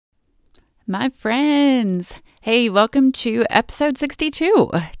My friends, hey, welcome to episode 62.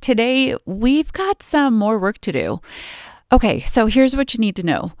 Today, we've got some more work to do. Okay, so here's what you need to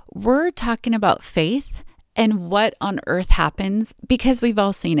know. We're talking about faith and what on earth happens because we've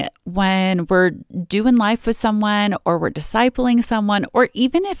all seen it when we're doing life with someone or we're discipling someone, or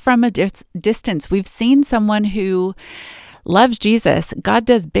even if from a distance, we've seen someone who loves Jesus. God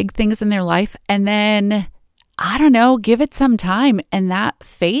does big things in their life, and then I don't know, give it some time. And that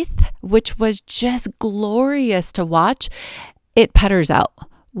faith, which was just glorious to watch, it putters out.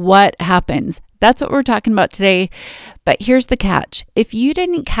 What happens? That's what we're talking about today. But here's the catch. If you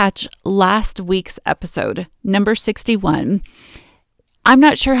didn't catch last week's episode, number 61, I'm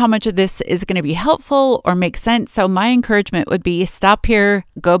not sure how much of this is going to be helpful or make sense. So my encouragement would be stop here,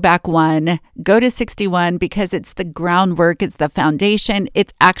 go back one, go to 61 because it's the groundwork, it's the foundation.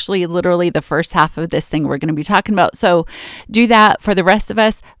 It's actually literally the first half of this thing we're going to be talking about. So do that. For the rest of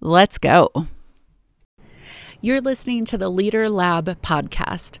us, let's go. You're listening to the Leader Lab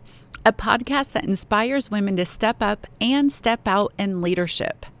podcast, a podcast that inspires women to step up and step out in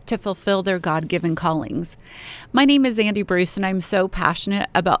leadership to fulfill their God-given callings. My name is Andy Bruce, and I'm so passionate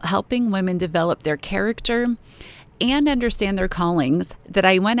about helping women develop their character and understand their callings that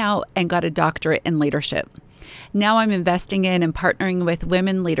I went out and got a doctorate in leadership. Now I'm investing in and partnering with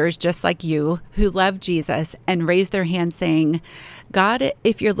women leaders just like you who love Jesus and raise their hand saying, God,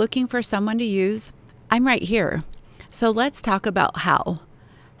 if you're looking for someone to use, I'm right here. So let's talk about how.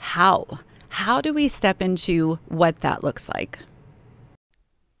 How do we step into what that looks like?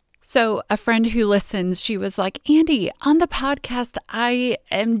 So a friend who listens, she was like, Andy, on the podcast, I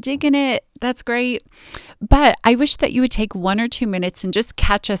am digging it. That's great. But I wish that you would take 1 or 2 minutes and just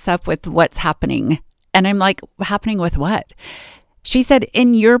catch us up with what's happening. And I'm like, happening with what? She said,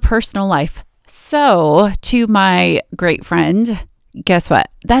 in your personal life. So to my great friend, guess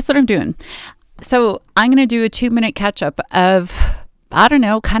what? That's what I'm doing. So I'm going to do a 2-minute catch up of, I don't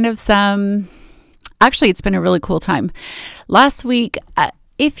know, kind of some, actually, it's been a really cool time. Last week,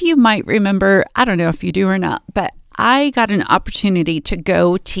 if you might remember, I don't know if you do or not, but I got an opportunity to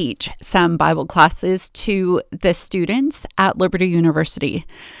go teach some Bible classes to the students at Liberty University.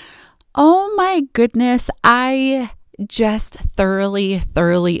 Oh my goodness, I just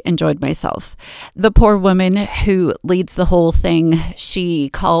thoroughly enjoyed myself. The poor woman who leads the whole thing, she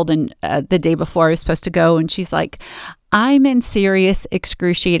called and the day before I was supposed to go, and she's like, I'm in serious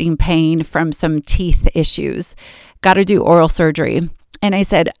excruciating pain from some teeth issues. Got to do oral surgery. And I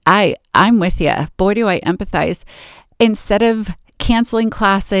said, I'm with you. Boy, do I empathize. Instead of canceling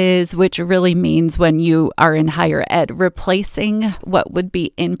classes, which really means when you are in higher ed, replacing what would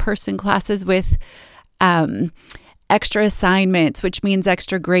be in-person classes with extra assignments, which means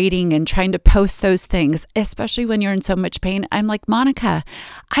extra grading and trying to post those things, especially when you're in so much pain. I'm like, Monica,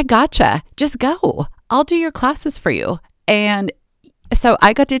 I gotcha. Just go. I'll do your classes for you. And so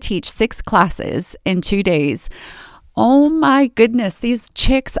I got to teach 6 classes in 2 days. Oh my goodness, these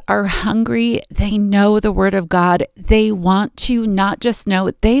chicks are hungry. They know the word of God. They want to not just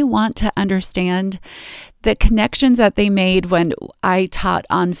know, they want to understand the connections that they made when I taught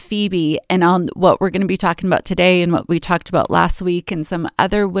on Phoebe and on what we're going to be talking about today and what we talked about last week and some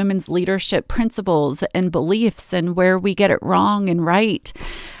other women's leadership principles and beliefs and where we get it wrong and right.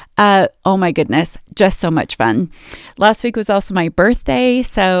 Oh my goodness, just so much fun. Last week was also my birthday.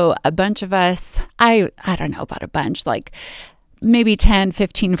 So a bunch of us, I don't know about a bunch, like maybe 10,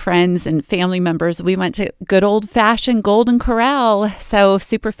 15 friends and family members. We went to good old fashioned Golden Corral. So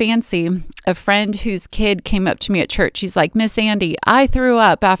super fancy. A friend whose kid came up to me at church. She's like, Miss Andy, I threw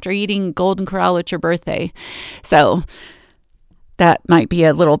up after eating Golden Corral at your birthday. So that might be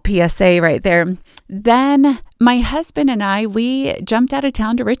a little PSA right there. Then my husband and I, we jumped out of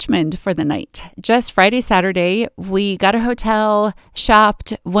town to Richmond for the night. Just Friday, Saturday, we got a hotel,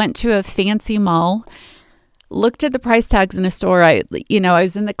 shopped, went to a fancy mall, looked at the price tags in a store. I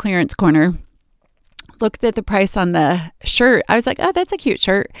was in the clearance corner, looked at the price on the shirt. I was like, oh, that's a cute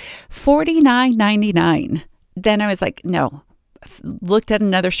shirt. $49.99. Then I was like, no. Looked at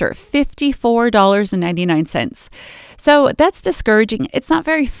another shirt, $54.99. So that's discouraging. It's not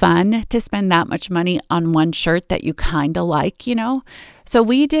very fun to spend that much money on one shirt that you kind of like, So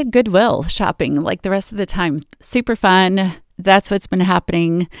we did Goodwill shopping like the rest of the time. Super fun. That's what's been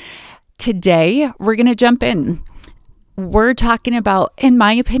happening. Today, we're going to jump in. We're talking about, in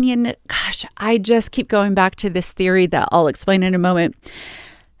my opinion, gosh, I just keep going back to this theory that I'll explain in a moment.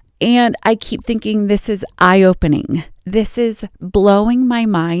 And I keep thinking this is eye-opening. This is blowing my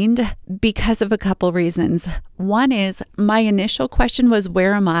mind because of a couple reasons. One is my initial question was,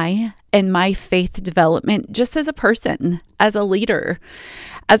 where am I in my faith development, just as a person, as a leader,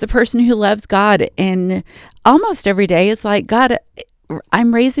 as a person who loves God? And almost every day is like, God,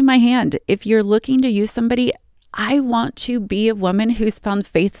 I'm raising my hand. If you're looking to use somebody, I want to be a woman who's found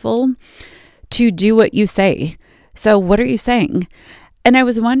faithful to do what you say. So what are you saying? And I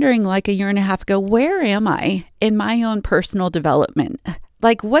was wondering like a year and a half ago, where am I in my own personal development?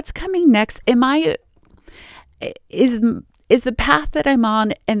 Like what's coming next? Is the path that I'm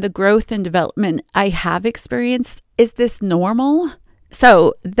on and the growth and development I have experienced, is this normal?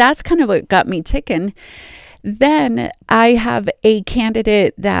 So that's kind of what got me ticking. Then I have a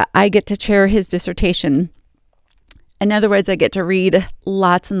candidate that I get to chair his dissertation. In other words, I get to read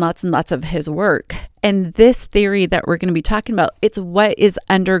lots and lots and lots of his work. And this theory that we're going to be talking about, it's what is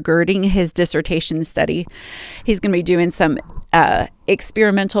undergirding his dissertation study. He's going to be doing some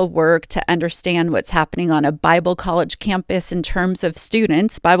experimental work to understand what's happening on a Bible college campus in terms of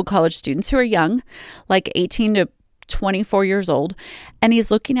students, Bible college students who are young, like 18 to 24 years old. And he's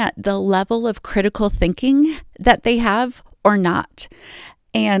looking at the level of critical thinking that they have or not.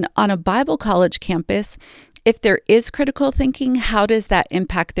 And on a Bible college campus, if there is critical thinking, how does that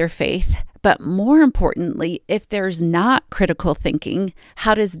impact their faith? But more importantly, if there's not critical thinking,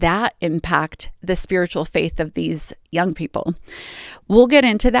 how does that impact the spiritual faith of these young people? We'll get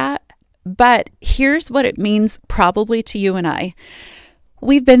into that, but here's what it means probably to you and I.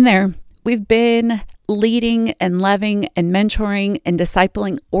 We've been there. We've been leading and loving and mentoring and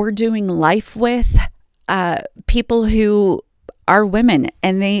discipling or doing life with people who are women,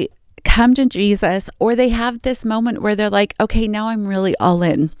 and they come to Jesus, or they have this moment where they're like, okay, now I'm really all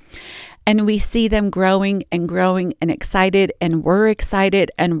in. And we see them growing and growing and excited, and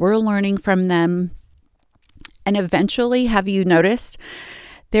we're learning from them. And eventually, have you noticed,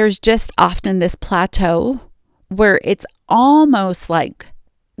 there's just often this plateau where it's almost like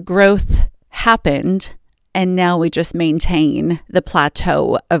growth happened, and now we just maintain the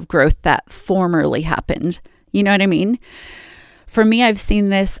plateau of growth that formerly happened. You know what I mean? For me, I've seen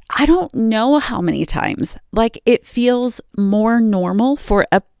this, I don't know how many times. Like it feels more normal for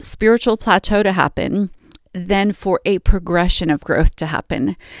a spiritual plateau to happen than for a progression of growth to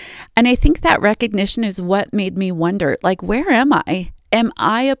happen. And I think that recognition is what made me wonder, like, where am I? Am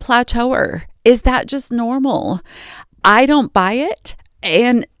I a plateauer? Is that just normal? I don't buy it.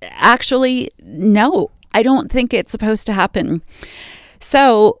 And actually, no, I don't think it's supposed to happen.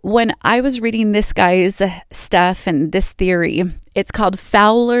 So when I was reading this guy's stuff and this theory, it's called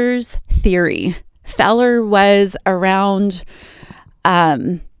Fowler's theory. Fowler was around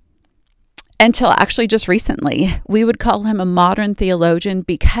until actually just recently. We would call him a modern theologian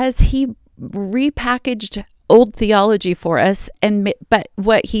because he repackaged old theology for us. But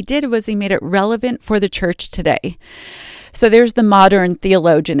what he did was he made it relevant for the church today. So there's the modern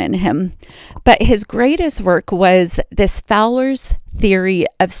theologian in him. But his greatest work was this Fowler's theory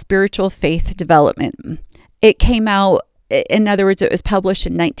of spiritual faith development. It came out, in other words, it was published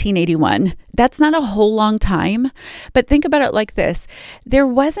in 1981. That's not a whole long time, but think about it like this. There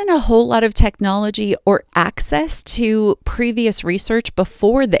wasn't a whole lot of technology or access to previous research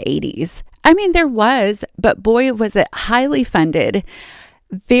before the 80s. I mean, there was, but boy, was it highly funded.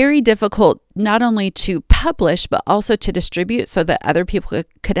 Very difficult not only to publish, but also to distribute so that other people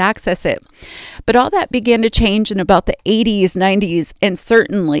could access it. But all that began to change in about the 80s, 90s, and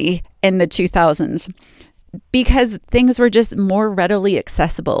certainly in the 2000s, because things were just more readily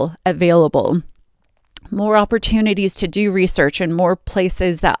accessible, available, more opportunities to do research, and more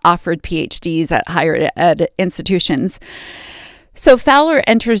places that offered PhDs at higher ed institutions. So Fowler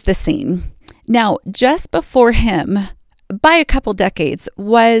enters the scene. Now, just before him, by a couple decades,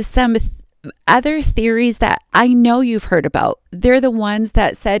 was some other theories that I know you've heard about. They're the ones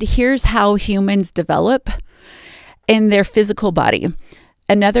that said, here's how humans develop in their physical body.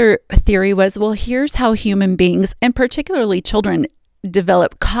 Another theory was, well, here's how human beings, and particularly children,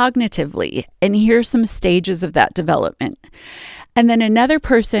 develop cognitively. And here's some stages of that development. And then another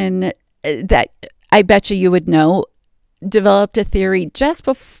person that I bet you would know developed a theory just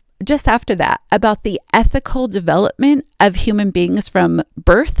after that about the ethical development of human beings from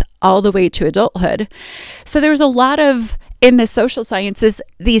birth all the way to adulthood. So there's a lot of, in the social sciences,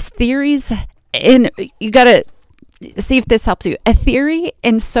 these theories, and you got to see if this helps you. A theory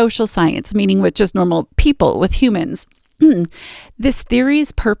in social science, meaning with just normal people, with humans. This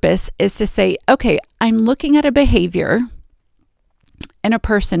theory's purpose is to say, okay, I'm looking at a behavior in a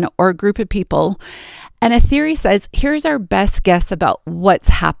person or a group of people, And a theory says, here's our best guess about what's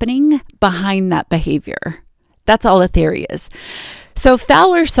happening behind that behavior. That's all a theory is. So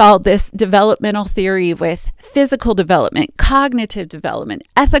Fowler saw this developmental theory with physical development, cognitive development,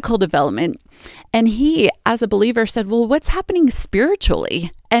 ethical development. And he, as a believer, said, well, what's happening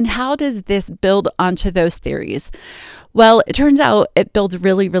spiritually? And how does this build onto those theories? Well, it turns out it builds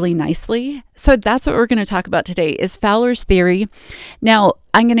really, really nicely. So that's what we're going to talk about today is Fowler's theory. Now,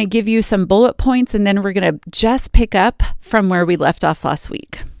 I'm going to give you some bullet points, and then we're going to just pick up from where we left off last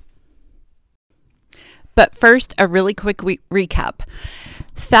week. But first, a really quick recap.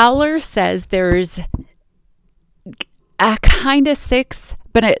 Fowler says there's a kind of 6,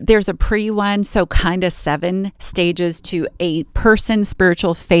 but there's a pre-1, so kind of 7 stages to a person's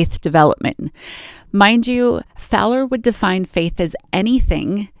spiritual faith development. Mind you, Fowler would define faith as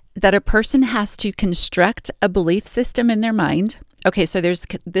anything that a person has to construct a belief system in their mind. Okay, so there's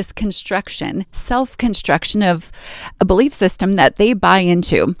this construction, self-construction of a belief system that they buy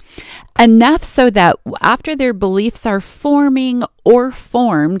into, enough so that after their beliefs are forming or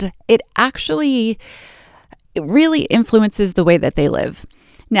formed, it really influences the way that they live.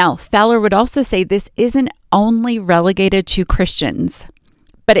 Now, Fowler would also say this isn't only relegated to Christians,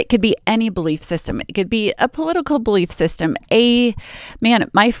 but it could be any belief system. It could be a political belief system.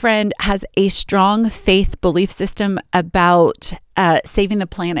 My friend has a strong faith belief system about saving the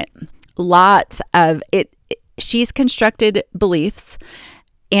planet. Lots of it. She's constructed beliefs,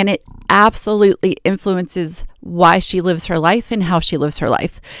 and it absolutely influences why she lives her life and how she lives her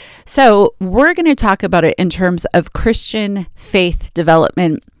life. So we're going to talk about it in terms of Christian faith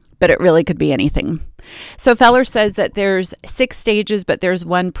development, but it really could be anything. So Fowler says that there's 6 stages, but there's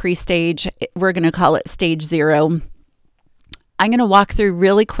one pre-stage. We're going to call it stage 0. I'm going to walk through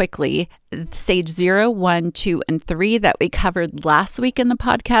really quickly stage 0, 1, 2, and 3 that we covered last week in the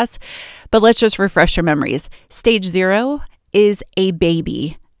podcast, but let's just refresh our memories. Stage 0 is a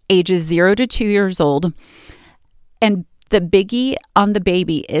baby, ages 0 to 2 years old. And the biggie on the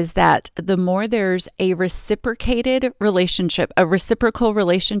baby is that the more there's a reciprocated relationship, a reciprocal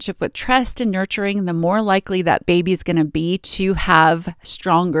relationship with trust and nurturing, the more likely that baby is going to be to have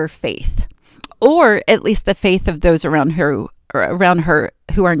stronger faith, or at least the faith of those around her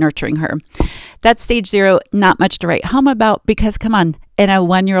who are nurturing her. That's stage 0, not much to write home about because, come on, in a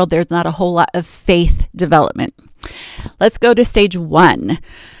 1-year-old, there's not a whole lot of faith development. Let's go to stage 1.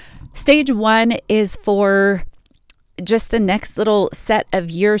 Stage 1 is for just the next little set of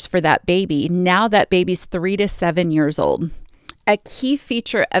years for that baby. Now that baby's 3 to 7 years old. A key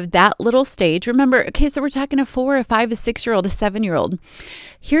feature of that little stage, remember, okay, so we're talking a 4, a 5, a 6-year-old, a 7-year-old.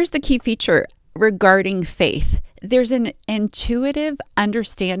 Here's the key feature regarding faith. There's an intuitive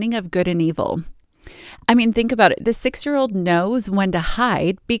understanding of good and evil. I mean, think about it. The 6-year-old knows when to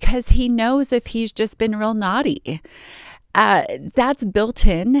hide because he knows if he's just been real naughty. That's built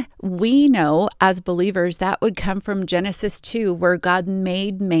in. We know as believers that would come from Genesis 2, where God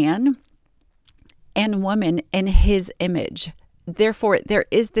made man and woman in his image. Therefore, there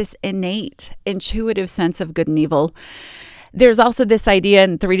is this innate, intuitive sense of good and evil. There's also this idea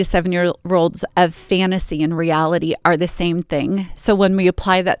in 3 to 7-year-olds of fantasy and reality are the same thing. So when we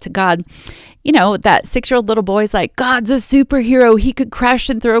apply that to God, you know, that 6-year-old little boy's like, God's a superhero. He could crash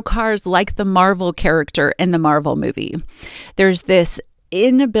and throw cars like the Marvel character in the Marvel movie. There's this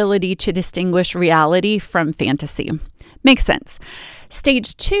inability to distinguish reality from fantasy. Makes sense.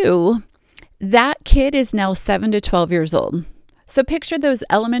 Stage 2, that kid is now 7 to 12 years old. So picture those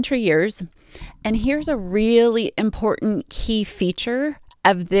elementary years. And here's a really important key feature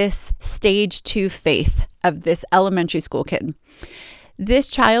of this stage 2 faith of this elementary school kid. This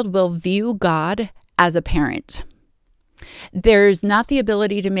child will view God as a parent. There's not the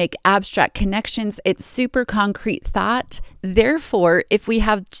ability to make abstract connections. It's super concrete thought. Therefore, if we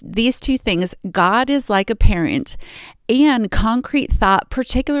have these two things, God is like a parent and concrete thought,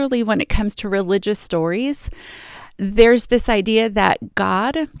 particularly when it comes to religious stories, there's this idea that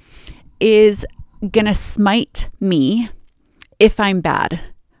God is going to smite me if I'm bad.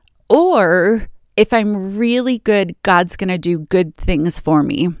 Or if I'm really good, God's going to do good things for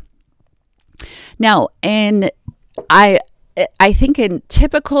me. Now, and I think in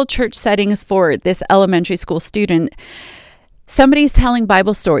typical church settings for this elementary school student, somebody's telling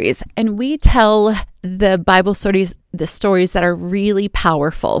Bible stories, and we tell the Bible stories, the stories that are really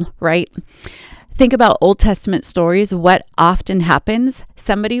powerful, right? Think about Old Testament stories. What often happens?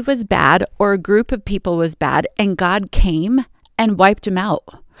 Somebody was bad or a group of people was bad, and God came and wiped them out.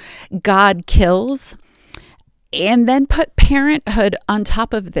 God kills and then put parenthood on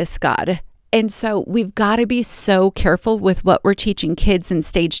top of this God. And so we've got to be so careful with what we're teaching kids in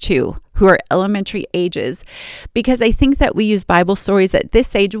stage 2 who are elementary ages, because I think that we use Bible stories at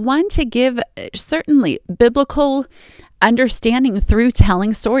this age, one, to give certainly biblical understanding through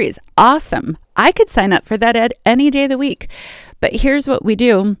telling stories. Awesome. I could sign up for that any day of the week. But here's what we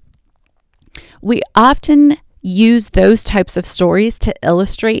do. We often use those types of stories to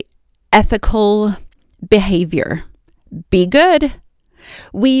illustrate ethical behavior. Be good.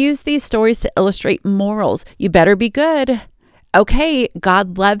 We use these stories to illustrate morals. You better be good. Okay,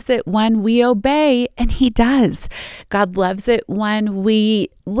 God loves it when we obey, and He does. God loves it when we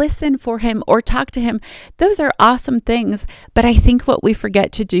listen for Him or talk to Him. Those are awesome things. But I think what we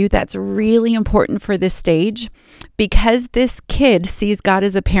forget to do that's really important for this stage, because this kid sees God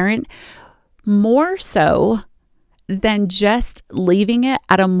as a parent more so than just leaving it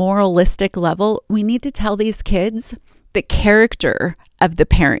at a moralistic level, we need to tell these kids the character of the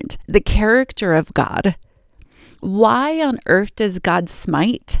parent, the character of God. Why on earth does God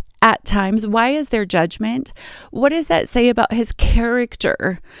smite at times? Why is there judgment? What does that say about His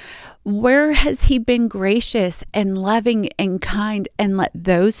character? Where has He been gracious and loving and kind? And let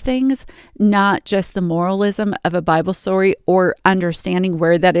those things, not just the moralism of a Bible story or understanding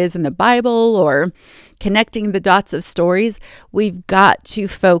where that is in the Bible or connecting the dots of stories, we've got to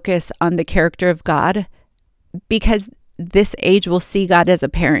focus on the character of God, because this age will see God as a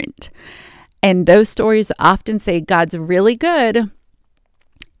parent. And those stories often say God's really good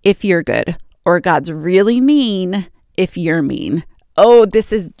if you're good, or God's really mean if you're mean. Oh,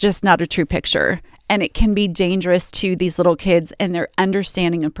 this is just not a true picture. And it can be dangerous to these little kids and their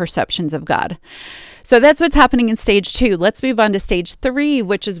understanding and perceptions of God. So that's what's happening in stage 2. Let's move on to stage 3,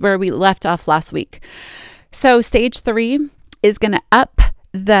 which is where we left off last week. So stage 3 is going to up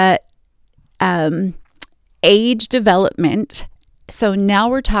the age development. So now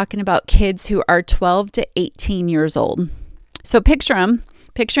we're talking about kids who are 12 to 18 years old. So picture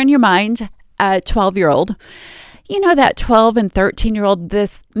in your mind a 12-year-old. You know, that 12 and 13-year-old,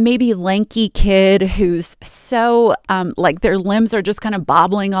 this maybe lanky kid who's so like their limbs are just kind of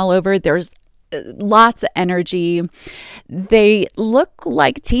bobbling all over. There's lots of energy. They look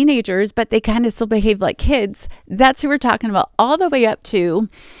like teenagers, but they kind of still behave like kids. That's who we're talking about, all the way up to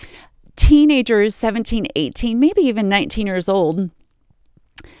teenagers, 17, 18, maybe even 19 years old.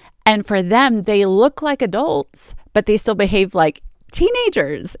 And for them, they look like adults, but they still behave like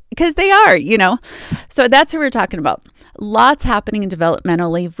teenagers because they are, you know. So that's who we're talking about. Lots happening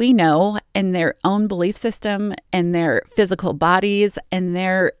developmentally, we know, in their own belief system and their physical bodies and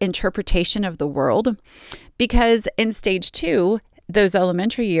their interpretation of the world. Because in stage 2, those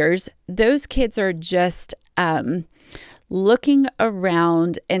elementary years, those kids are just looking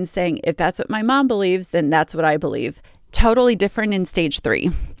around and saying, if that's what my mom believes, then that's what I believe. Totally different in stage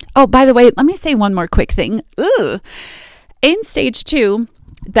 3. Oh, by the way, let me say one more quick thing. In stage 2,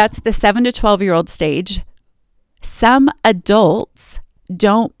 that's the 7 to 12-year-old stage. Some adults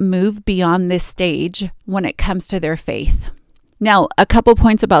don't move beyond this stage when it comes to their faith. Now, a couple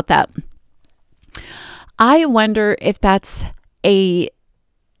points about that. I wonder if that's a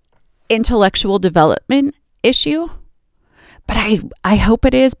intellectual development issue, but I hope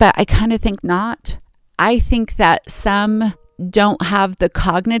it is, but I kind of think not. I think that some don't have the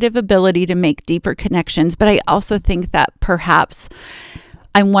cognitive ability to make deeper connections, but I also think that perhaps,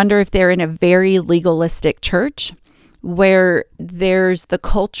 I wonder if they're in a very legalistic church where there's the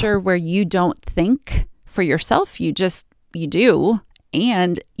culture where you don't think for yourself, you do,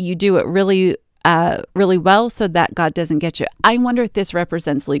 and you do it really, really well so that God doesn't get you. I wonder if this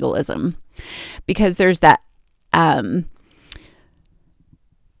represents legalism, because there's that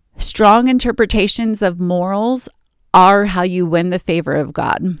strong interpretations of morals are how you win the favor of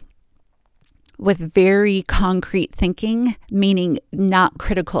God, with very concrete thinking, meaning not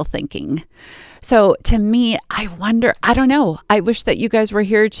critical thinking. So to me, I wonder, I don't know. I wish that you guys were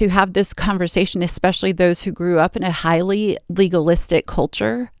here to have this conversation, especially those who grew up in a highly legalistic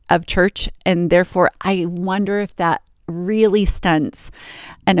culture of church. And therefore, I wonder if that really stunts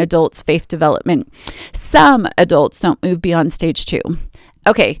an adult's faith development. Some adults don't move beyond stage 2.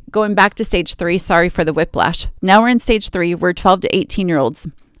 Okay, going back to stage 3, sorry for the whiplash. Now we're in stage 3, we're 12 to 18-year-olds.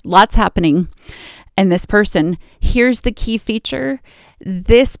 Lots happening. And this person, here's the key feature.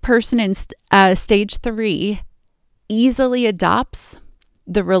 This person in stage 3 easily adopts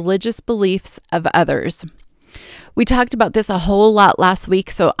the religious beliefs of others. We talked about this a whole lot last week,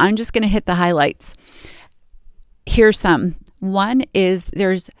 so I'm just going to hit the highlights. Here's some. One is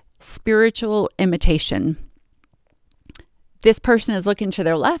there's spiritual imitation. This person is looking to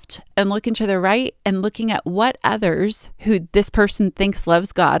their left and looking to their right and looking at what others who this person thinks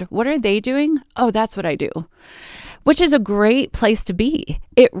loves God, what are they doing? Oh, that's what I do. Which is a great place to be.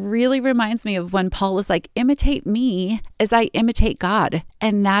 It really reminds me of when Paul was like, imitate me as I imitate God.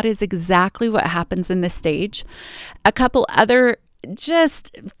 And that is exactly what happens in this stage. A couple other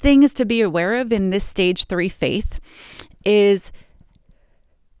just things to be aware of in this stage 3 faith is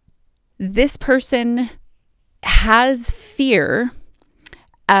this person has fear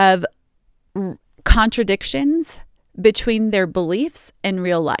of contradictions between their beliefs and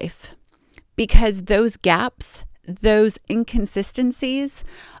real life, because those gaps, those inconsistencies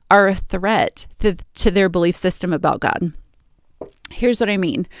are a threat to their belief system about God. Here's what I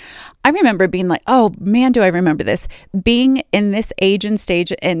mean. I remember being like, oh man, do I remember this? Being in this age and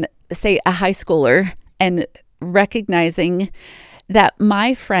stage and say a high schooler and recognizing that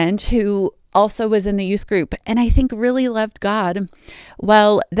my friend who also was in the youth group and I think really loved God,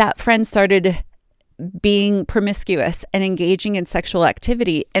 well, that friend started being promiscuous and engaging in sexual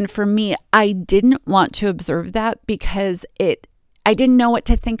activity. And for me, I didn't want to observe that because I didn't know what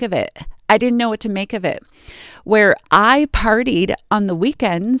to think of it. I didn't know what to make of it. Where I partied on the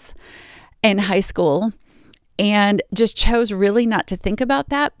weekends in high school and just chose really not to think about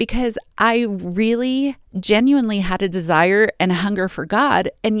that because I really genuinely had a desire and a hunger for God,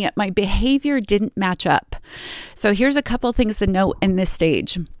 and yet my behavior didn't match up. So here's a couple things to note in this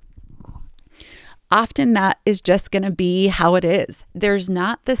stage. Often that is just going to be how it is. There's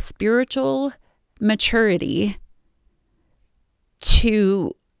not the spiritual maturity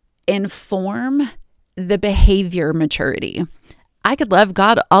to inform the behavior maturity. I could love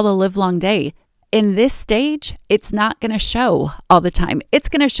God all the livelong day. In this stage, it's not going to show all the time. It's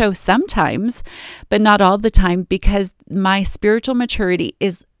going to show sometimes, but not all the time, because my spiritual maturity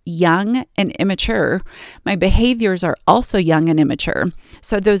is young and immature. My behaviors are also young and immature.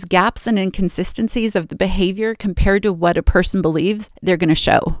 So those gaps and inconsistencies of the behavior compared to what a person believes, they're going to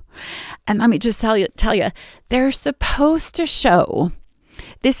show. And let me just tell you, they're supposed to show.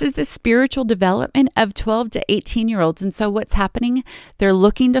 This is the spiritual development of 12 to 18-year-olds. And so what's happening? They're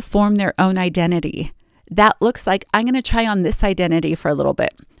looking to form their own identity. That looks like, I'm going to try on this identity for a little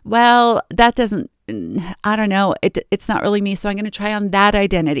bit. Well, that doesn't, I don't know, it's not really me. So I'm going to try on that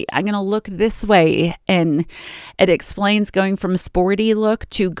identity. I'm going to look this way. And it explains going from sporty look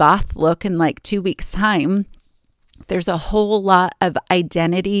to goth look in like 2 weeks' time. There's a whole lot of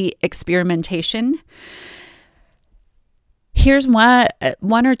identity experimentation. Here's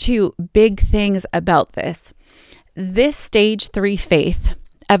one or two big things about this. This stage 3 faith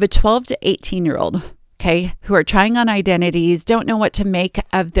of a 12 to 18-year-old, okay, who are trying on identities, don't know what to make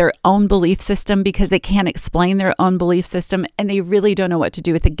of their own belief system because they can't explain their own belief system, and they really don't know what to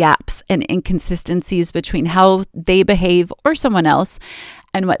do with the gaps and inconsistencies between how they behave or someone else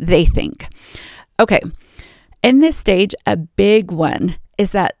and what they think. Okay, in this stage, a big one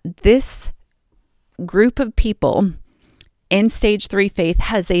is that this group of people in stage 3 faith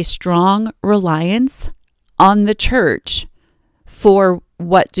has a strong reliance on the church for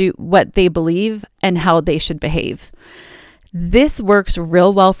what they believe and how they should behave. This works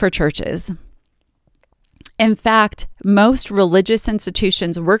real well for churches. In fact, most religious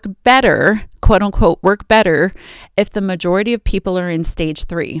institutions work better, quote unquote, work better if the majority of people are in stage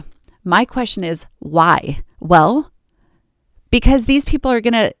 3. My question is, why? Well, because these people are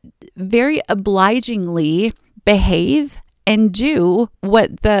going to very obligingly behave and do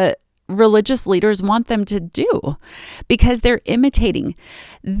what the religious leaders want them to do because they're imitating.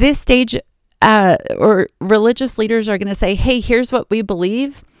 This stage or religious leaders are going to say, hey, here's what we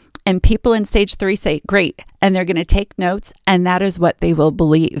believe. And people in stage 3 say, great. And they're going to take notes, and that is what they will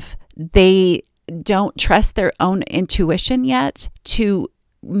believe. They don't trust their own intuition yet to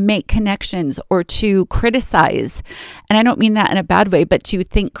make connections or to criticize. And I don't mean that in a bad way, but to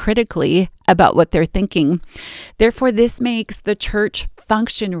think critically about what they're thinking. Therefore, this makes the church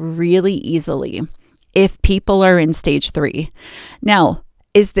function really easily if people are in stage 3. Now,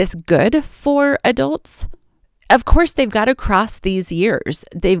 is this good for adults? Of course, they've got to cross these years.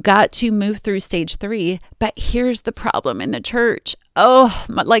 They've got to move through stage 3. But here's the problem in the church. Oh,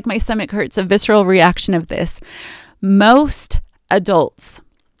 like my stomach hurts, a visceral reaction of this. Most adults,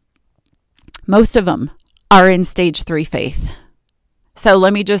 most of them are in stage 3 faith. So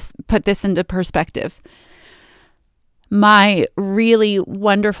let me just put this into perspective. My really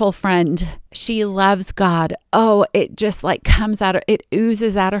wonderful friend, she loves God. Oh, it just like comes out, it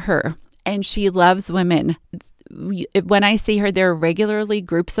oozes out of her. And she loves women. When I see her, there are regularly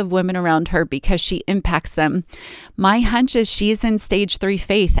groups of women around her because she impacts them. My hunch is she's in stage 3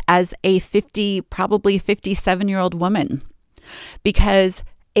 faith as a probably 57-year-old woman. because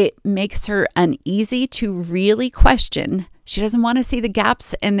it makes her uneasy to really question. She doesn't want to see the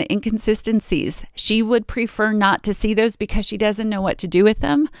gaps and the inconsistencies. She would prefer not to see those because she doesn't know what to do with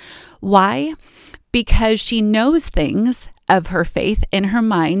them. Why? Because she knows things of her faith in her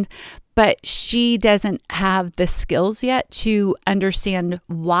mind, but she doesn't have the skills yet to understand,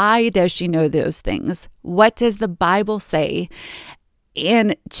 why does she know those things? What does the Bible say?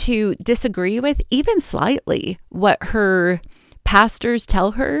 And to disagree with, even slightly, what her pastors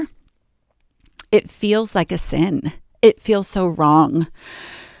tell her, it feels like a sin. It feels so wrong.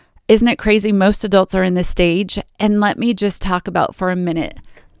 Isn't it crazy? Most adults are in this stage. And let me just talk about for a minute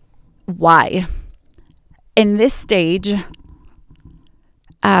why. In this stage,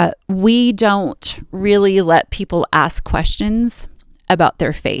 we don't really let people ask questions about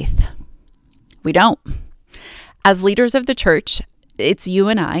their faith. We don't. As leaders of the church, it's you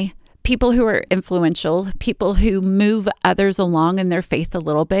and I, people who are influential, people who move others along in their faith a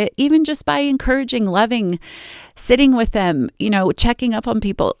little bit, even just by encouraging, loving, sitting with them, checking up on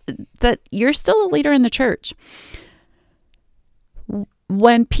people, that you're still a leader in the church.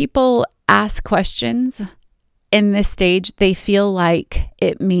 When people ask questions in this stage, they feel like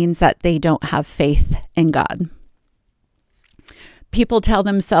it means that they don't have faith in God. People tell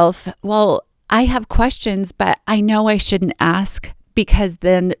themselves, well, I have questions, but I know I shouldn't ask, because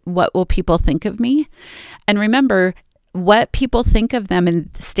then what will people think of me? And remember, what people think of them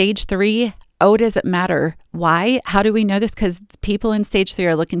in stage 3, does it matter? Why? How do we know this? Because people in stage 3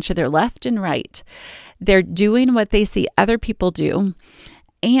 are looking to their left and right. They're doing what they see other people do.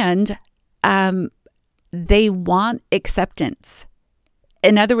 And they want acceptance.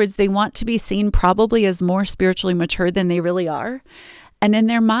 In other words, they want to be seen probably as more spiritually mature than they really are. And in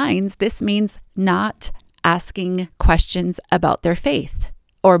their minds, this means not asking questions about their faith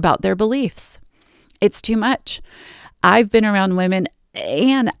or about their beliefs. It's too much. I've been around women,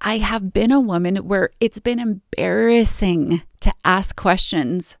 and I have been a woman where it's been embarrassing to ask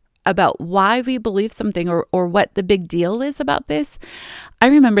questions about why we believe something or what the big deal is about this. I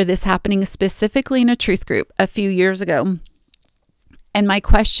remember this happening specifically in a truth group a few years ago. And my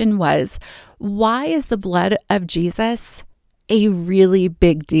question was, why is the blood of Jesus a really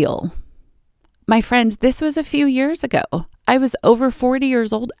big deal? My friends, this was a few years ago. I was over 40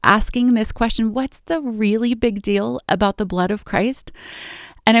 years old asking this question. What's the really big deal about the blood of Christ?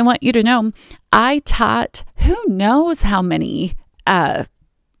 And I want you to know, I taught who knows how many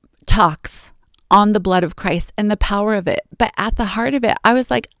talks on the blood of Christ and the power of it. But at the heart of it, I was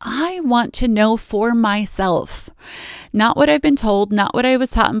like, I want to know for myself, not what I've been told, not what I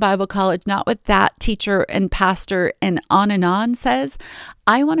was taught in Bible college, not what that teacher and pastor and on says.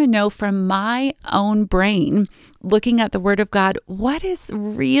 I want to know from my own brain, looking at the Word of God, what is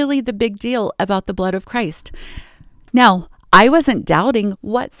really the big deal about the blood of Christ? Now, I wasn't doubting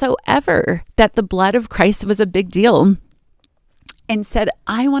whatsoever that the blood of Christ was a big deal. Instead,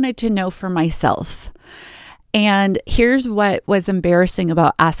 I wanted to know for myself. And here's what was embarrassing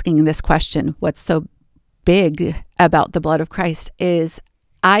about asking this question. What's so big about the blood of Christ is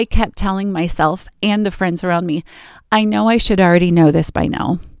I kept telling myself and the friends around me, I know I should already know this by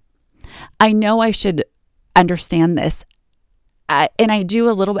now. I know I should understand this. And I do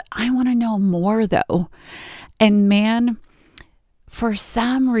a little bit. I want to know more though. And man, for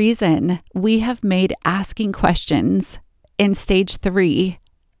some reason, we have made asking questions in stage 3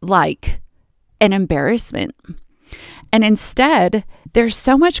 like an embarrassment. And instead, there's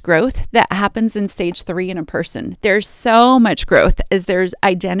so much growth that happens in stage 3 in a person. There's so much growth as there's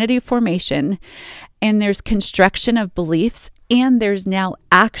identity formation, and there's construction of beliefs, and there's now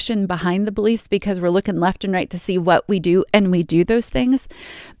action behind the beliefs because we're looking left and right to see what we do, and we do those things.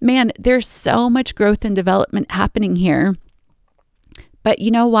 Man, there's so much growth and development happening here. But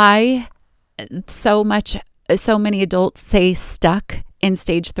you know why so many adults stay stuck in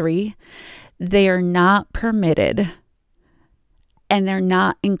stage 3? They are not permitted and they're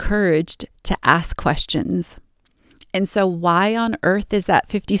not encouraged to ask questions. And so why on earth is that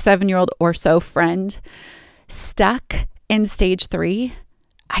 57-year-old or so friend stuck in stage 3?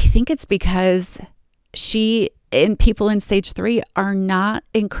 I think it's because she and people in stage 3 are not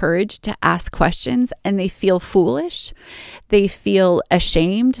encouraged to ask questions, and they feel foolish. They feel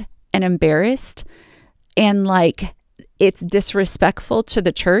ashamed and embarrassed, and like it's disrespectful to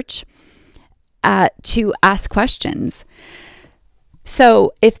the church to ask questions.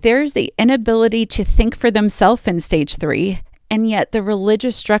 So if there's the inability to think for themselves in stage 3, and yet the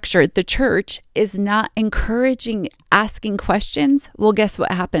religious structure, the church, is not encouraging asking questions, well, guess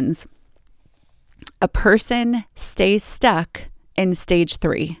what happens? A person stays stuck in stage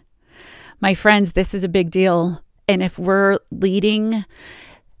 3. My friends, this is a big deal. And if we're leading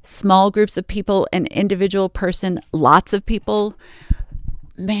small groups of people, an individual person, lots of people,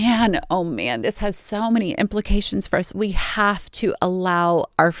 man, oh man, this has so many implications for us. We have to allow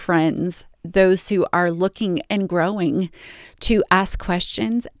our friends, those who are looking and growing, to ask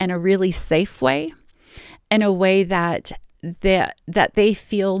questions in a really safe way, in a way that they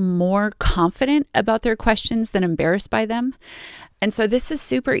feel more confident about their questions than embarrassed by them. And so this is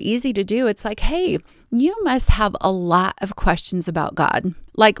super easy to do. It's like, hey, you must have a lot of questions about God.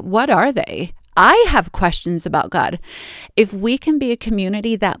 Like, what are they? I have questions about God. If we can be a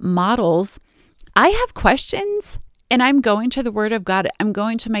community that models, I have questions and I'm going to the Word of God. I'm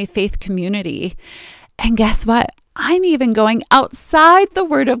going to my faith community. And guess what? I'm even going outside the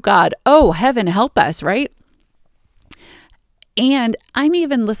Word of God. Oh, heaven help us, right? And I'm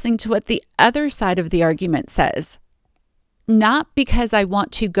even listening to what the other side of the argument says. Not because I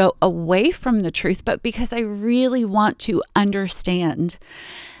want to go away from the truth, but because I really want to understand.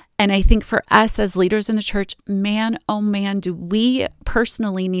 And I think for us as leaders in the church, man, oh man, do we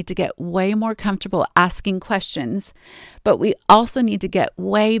personally need to get way more comfortable asking questions, but we also need to get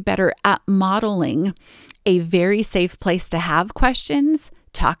way better at modeling a very safe place to have questions,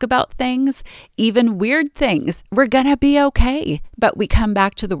 talk about things, even weird things. We're going to be okay. But we come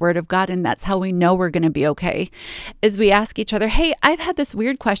back to the Word of God, and that's how we know we're going to be okay, is we ask each other, hey, I've had this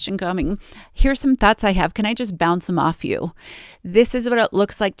weird question coming. Here's some thoughts I have. Can I just bounce them off you? This is what it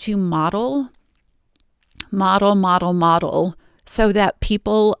looks like to model, so that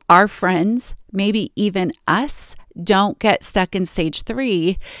people, our friends, maybe even us, don't get stuck in stage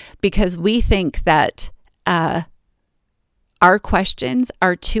 3 because we think that our questions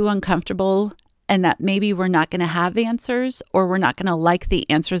are too uncomfortable and that maybe we're not going to have answers or we're not going to like the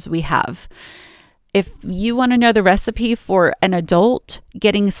answers we have. If you want to know the recipe for an adult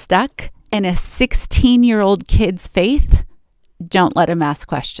getting stuck in a 16-year-old kid's faith, don't let him ask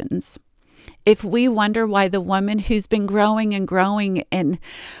questions. If we wonder why the woman who's been growing and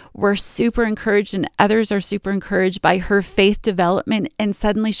we're super encouraged and others are super encouraged by her faith development and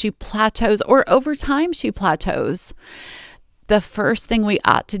suddenly she plateaus or over time she plateaus, the first thing we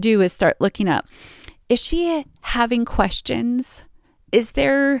ought to do is start looking up, is she having questions? Is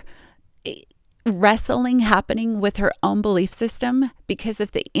there wrestling happening with her own belief system? Because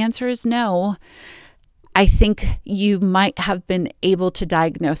if the answer is no, I think you might have been able to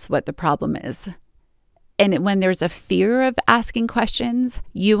diagnose what the problem is. And when there's a fear of asking questions,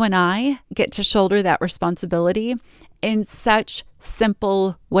 you and I get to shoulder that responsibility in such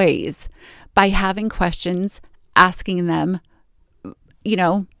simple ways by having questions, asking them,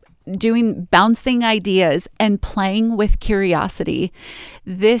 bouncing ideas and playing with curiosity.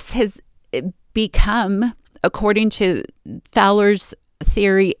 This has become, according to Fowler's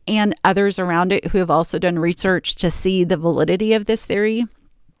theory and others around it who have also done research to see the validity of this theory,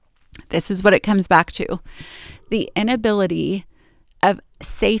 this is what it comes back to. The inability of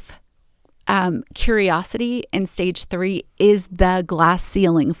safe curiosity in stage 3 is the glass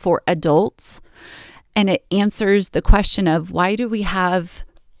ceiling for adults. And it answers the question of, why do we have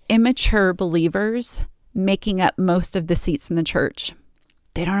immature believers making up most of the seats in the church?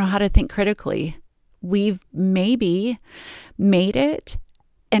 They don't know how to think critically. We've maybe made it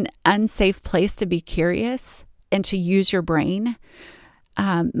an unsafe place to be curious and to use your brain.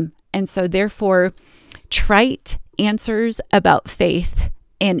 And so therefore, trite answers about faith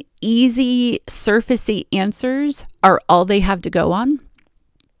and easy, surfacey answers are all they have to go on.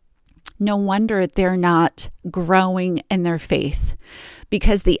 No wonder they're not growing in their faith,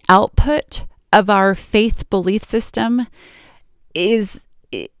 because the output of our faith belief system is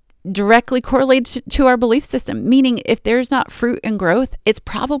directly correlated to our belief system. Meaning, if there's not fruit and growth, it's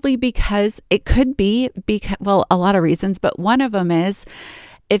probably because a lot of reasons, but one of them is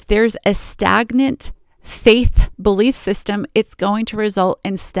if there's a stagnant faith belief system, it's going to result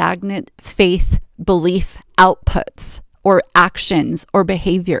in stagnant faith belief outputs or actions or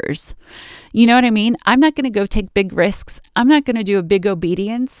behaviors. You know what I mean? I'm not going to go take big risks. I'm not going to do a big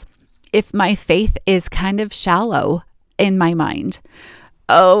obedience if my faith is kind of shallow in my mind.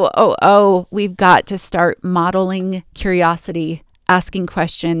 We've got to start modeling curiosity, asking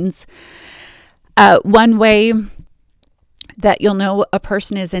questions. One way that you'll know a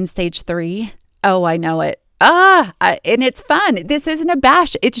person is in stage 3. Oh, I know it. And it's fun. This isn't a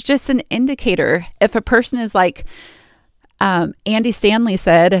bash. It's just an indicator. If a person is like, Andy Stanley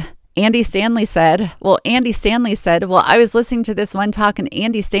said, well, I was listening to this one talk and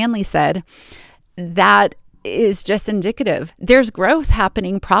Andy Stanley said, that is just indicative. There's growth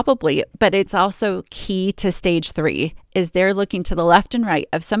happening probably, but it's also key to stage 3 is they're looking to the left and right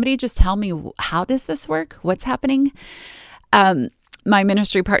of somebody just tell me, how does this work? What's happening? My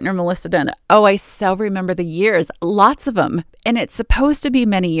ministry partner, Melissa Dunn. Oh, I so remember the years, lots of them. And it's supposed to be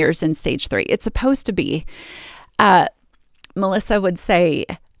many years in stage 3. It's supposed to be. Melissa would say,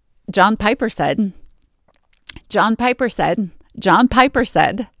 John Piper said. Well,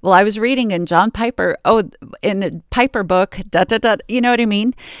 I was reading in John Piper, in a Piper book, you know what I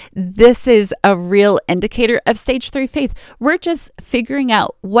mean? This is a real indicator of stage 3 faith. We're just figuring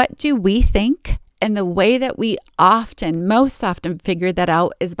out, what do we think? And the way that we most often figure that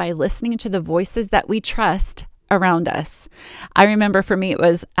out is by listening to the voices that we trust around us. I remember for me, it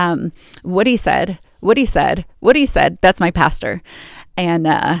was Woody said. That's my pastor.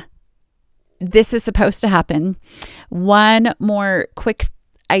 And this is supposed to happen. One more quick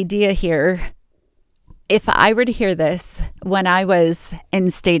idea here. If I were to hear this when I was in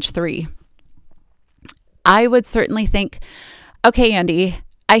stage 3, I would certainly think, okay, Andy,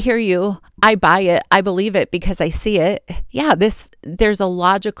 I hear you. I buy it. I believe it because I see it. Yeah, there's a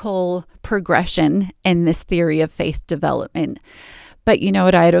logical progression in this theory of faith development. But you know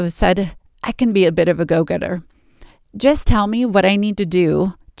what I'd have said? I can be a bit of a go-getter. Just tell me what I need to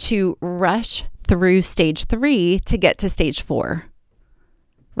do to rush through stage 3 to get to stage 4,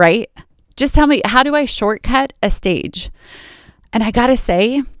 right? Just tell me, how do I shortcut a stage? And I got to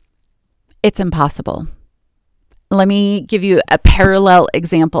say, it's impossible. Let me give you a parallel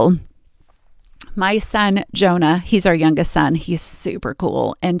example. My son, Jonah, he's our youngest son. He's super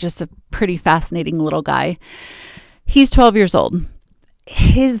cool and just a pretty fascinating little guy. He's 12 years old.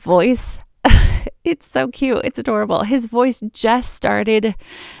 His voice, it's so cute. It's adorable. His voice just started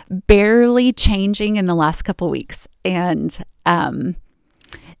barely changing in the last couple weeks. And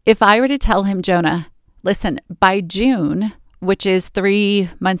if I were to tell him, Jonah, listen, by June, which is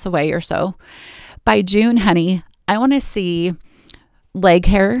 3 months away or so, by June, honey, I want to see leg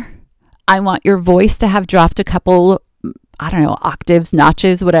hair. I want your voice to have dropped a couple, octaves,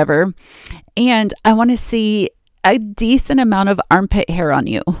 notches, whatever. And I want to see a decent amount of armpit hair on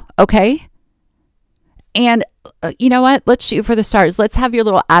you. Okay. And you know what? Let's shoot for the stars. Let's have your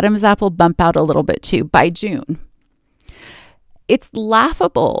little Adam's apple bump out a little bit too by June. It's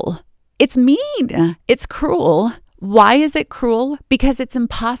laughable. It's mean. It's cruel. Why is it cruel? Because it's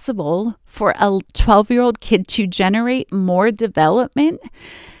impossible for a 12-year-old kid to generate more development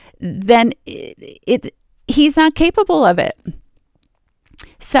than he's not capable of it.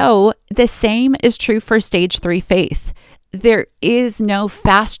 So the same is true for stage 3 faith. There is no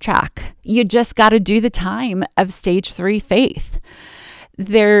fast track. You just got to do the time of stage 3 faith.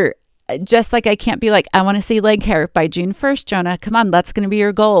 Just like I can't be like, I want to see leg hair by June 1st, Jonah. Come on, that's going to be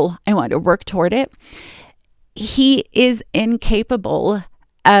your goal. I want to work toward it. He is incapable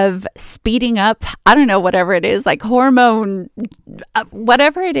of speeding up, whatever it is, like hormone,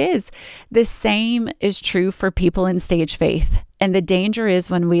 whatever it is. The same is true for people in stage faith. And the danger is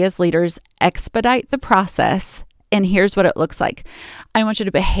when we as leaders expedite the process. And here's what it looks like. I want you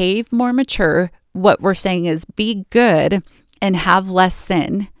to behave more mature. What we're saying is be good and have less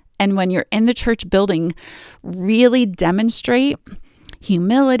sin. And when you're in the church building, really demonstrate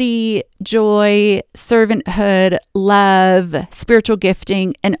humility, joy, servanthood, love, spiritual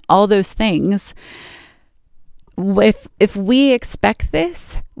gifting, and all those things. If we expect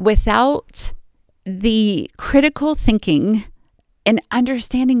this without the critical thinking and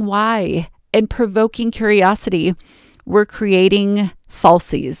understanding why and provoking curiosity, we're creating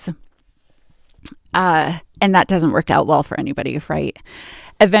falsies. And that doesn't work out well for anybody, right?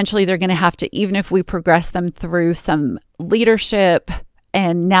 Eventually, they're going to have to, even if we progress them through some leadership,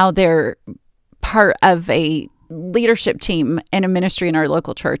 and now they're part of a leadership team in a ministry in our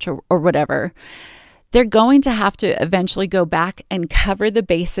local church or whatever, they're going to have to eventually go back and cover the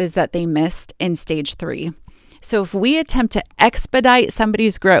bases that they missed in stage 3. So if we attempt to expedite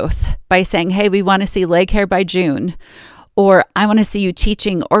somebody's growth by saying, hey, we want to see leg hair by June, or I want to see you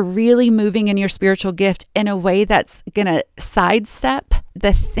teaching or really moving in your spiritual gift in a way that's going to sidestep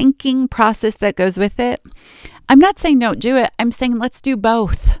the thinking process that goes with it, I'm not saying don't do it. I'm saying let's do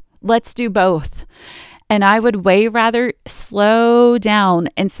both. Let's do both. And I would way rather slow down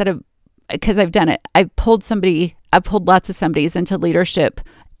instead of, because I've done it. I've pulled lots of somebodies into leadership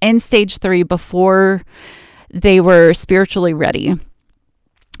in stage 3 before they were spiritually ready.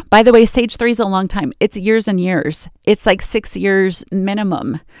 By the way, stage 3 is a long time. It's years and years. It's like 6 years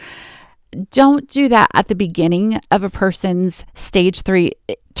minimum. Don't do that at the beginning of a person's stage 3.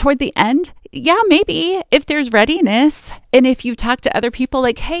 toward the end, yeah, maybe if there's readiness and if you talk to other people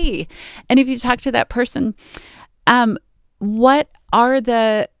like, hey, and if you talk to that person, what are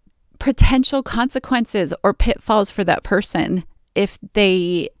the potential consequences or pitfalls for that person if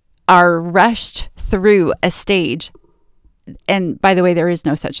they are rushed through a stage? And by the way, there is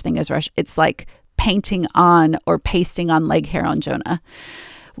no such thing as rush. It's like painting on or pasting on leg hair on Jonah.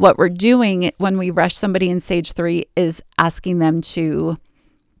 What we're doing when we rush somebody in stage 3 is asking them to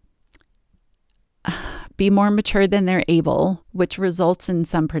be more mature than they're able, which results in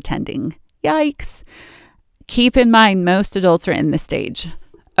some pretending. Yikes. Keep in mind, most adults are in this stage.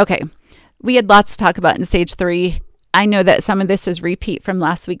 Okay, we had lots to talk about in stage 3. I know that some of this is repeat from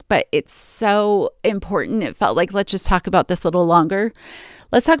last week, but it's so important. It felt like, let's just talk about this a little longer.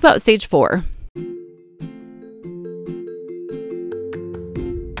 Let's talk about stage 4.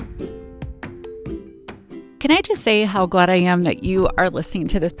 Can I just say how glad I am that you are listening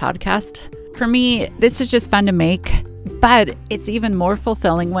to this podcast? For me, this is just fun to make, but it's even more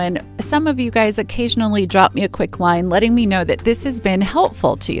fulfilling when some of you guys occasionally drop me a quick line letting me know that this has been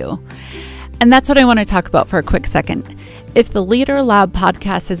helpful to you. And that's what I want to talk about for a quick second. If the Leader Lab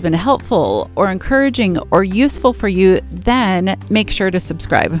podcast has been helpful or encouraging or useful for you, then make sure to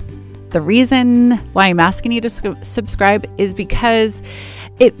subscribe. The reason why I'm asking you to subscribe is because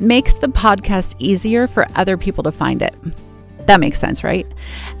it makes the podcast easier for other people to find it. That makes sense, right?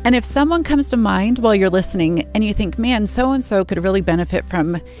 And if someone comes to mind while you're listening and you think, man, so-and-so could really benefit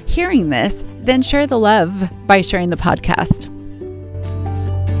from hearing this, then share the love by sharing the podcast.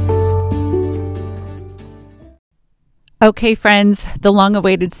 Okay, friends, the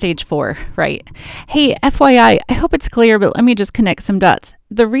long-awaited stage 4, right? Hey, FYI, I hope it's clear, but let me just connect some dots.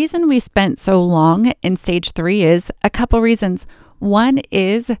 The reason we spent so long in stage 3 is a couple reasons. One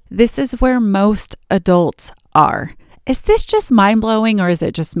is this is where most adults are. Is this just mind-blowing or is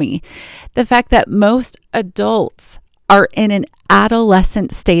it just me? The fact that most adults are in an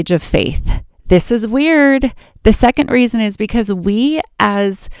adolescent stage of faith. This is weird. The second reason is because we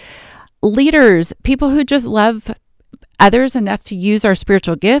as leaders, people who just love others enough to use our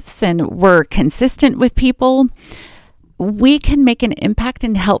spiritual gifts and we're consistent with people, we can make an impact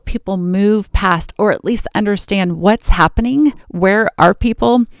and help people move past or at least understand what's happening. Where are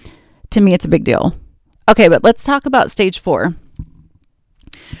people? To me, it's a big deal. Okay, but let's talk about stage 4.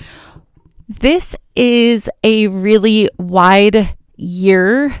 This is a really wide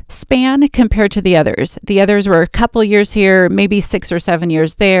year span compared to the others. The others were a couple years here, maybe 6 or 7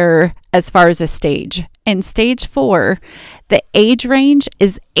 years there as far as a stage. In stage 4, the age range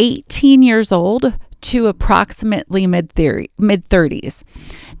is 18 years old to approximately mid-30s.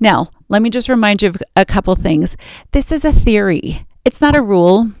 Now, let me just remind you of a couple things. This is a theory. It's not a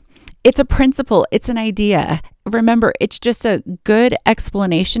rule. It's a principle. It's an idea. Remember, it's just a good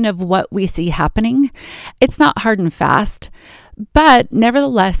explanation of what we see happening. It's not hard and fast, but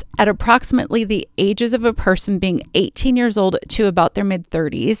nevertheless, at approximately the ages of a person being 18 years old to about their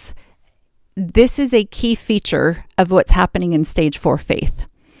mid-30s, this is a key feature of what's happening in stage 4 faith.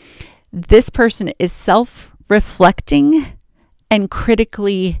 This person is self-reflecting and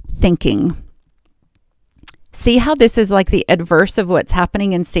critically thinking. See how this is like the adverse of what's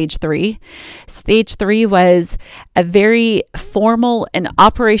happening in stage 3? Stage 3 was a very formal and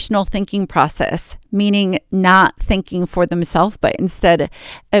operational thinking process, meaning not thinking for themselves, but instead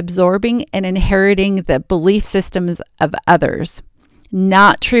absorbing and inheriting the belief systems of others.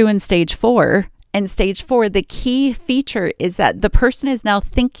 Not true in stage 4. In stage 4, the key feature is that the person is now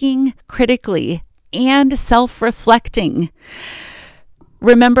thinking critically and self-reflecting.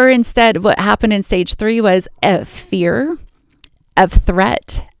 Remember, instead, what happened in stage 3 was a fear of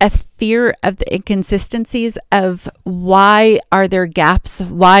threat, a fear of the inconsistencies of why are there gaps,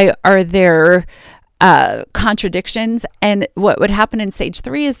 why are there contradictions. And what would happen in stage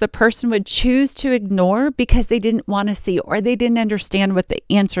 3 is the person would choose to ignore because they didn't want to see or they didn't understand what the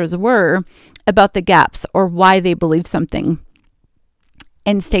answers were about the gaps or why they believe something.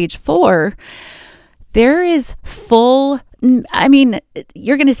 In stage 4, there is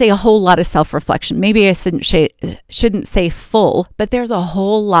you're going to say a whole lot of self-reflection. Maybe I shouldn't say full, but there's a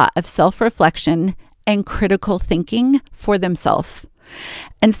whole lot of self-reflection and critical thinking for themselves.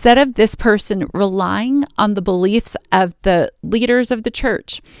 Instead of this person relying on the beliefs of the leaders of the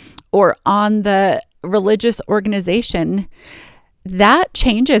church or on the religious organization, that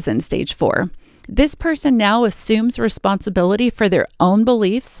changes in stage 4. This person now assumes responsibility for their own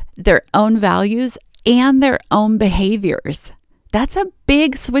beliefs, their own values, and their own behaviors. That's a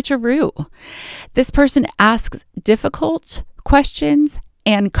big switcheroo. This person asks difficult questions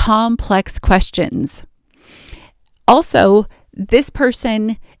and complex questions. Also, this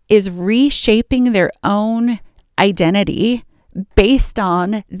person is reshaping their own identity based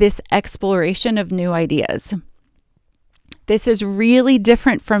on this exploration of new ideas. This is really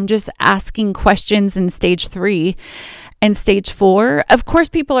different from just asking questions in stage 3 and stage 4. Of course,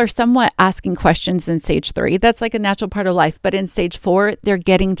 people are somewhat asking questions in stage 3. That's like a natural part of life. But in stage 4, they're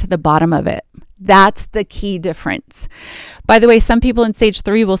getting to the bottom of it. That's the key difference. By the way, some people in stage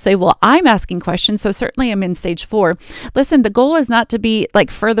 3 will say, well, I'm asking questions, so certainly I'm in stage 4. Listen, the goal is not to be like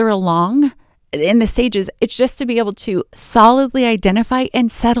further along in the stages. It's just to be able to solidly identify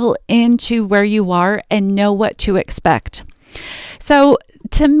and settle into where you are and know what to expect. So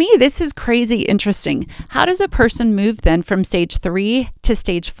to me, this is crazy interesting. How does a person move then from stage 3 to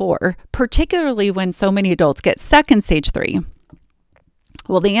stage 4, particularly when so many adults get stuck in stage 3?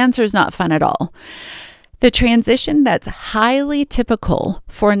 Well, the answer is not fun at all. The transition that's highly typical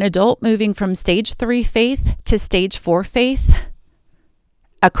for an adult moving from stage 3 faith to stage 4 faith,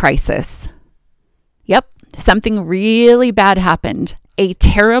 a crisis. Yep, something really bad happened. A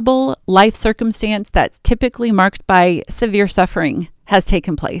terrible life circumstance that's typically marked by severe suffering has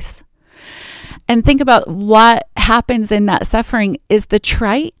taken place. And think about what happens in that suffering is the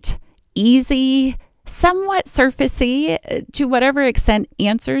trite, easy, somewhat surfacey, to whatever extent,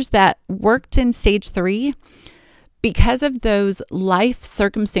 answers that worked in stage 3 because of those life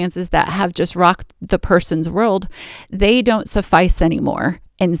circumstances that have just rocked the person's world, they don't suffice anymore.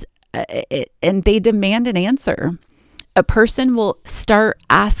 And they demand an answer. A person will start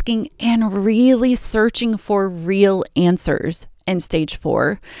asking and really searching for real answers in stage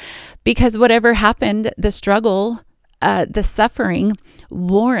 4 because whatever happened, the struggle, the suffering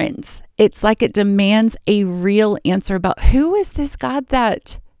warrants. It's like it demands a real answer about who is this God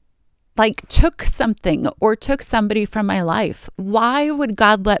that like took something or took somebody from my life? Why would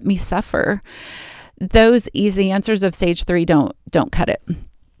God let me suffer? Those easy answers of stage 3 don't cut it.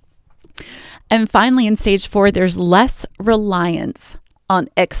 And finally, in stage 4, there's less reliance on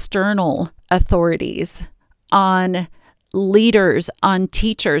external authorities, on leaders, on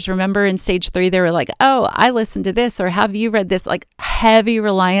teachers. Remember in stage 3, they were like, oh, I listened to this, or have you read this? Like heavy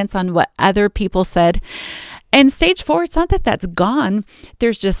reliance on what other people said. And stage 4, it's not that that's gone.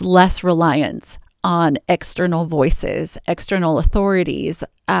 There's just less reliance on external voices, external authorities,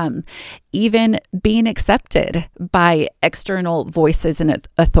 even being accepted by external voices and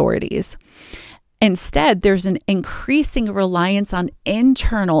authorities. Instead, there's an increasing reliance on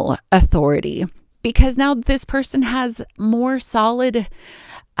internal authority because now this person has more solid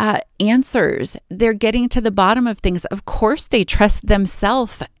answers. They're getting to the bottom of things. Of course, they trust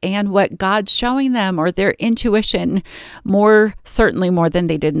themselves and what God's showing them or their intuition certainly more than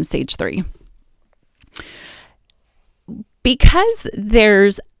they did in stage 3. Because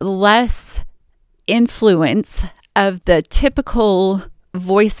there's less influence of the typical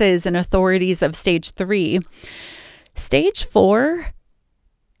voices and authorities of stage 3, stage 4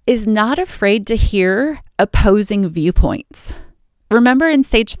 is not afraid to hear opposing viewpoints. Remember in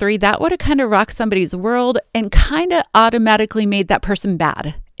stage 3, that would have kind of rocked somebody's world and kind of automatically made that person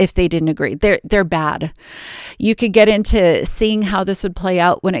bad if they didn't agree. They're bad. You could get into seeing how this would play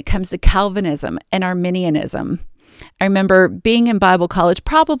out when it comes to Calvinism and Arminianism. I remember being in Bible college,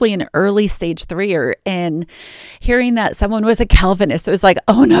 probably in early stage 3, and hearing that someone was a Calvinist. It was like,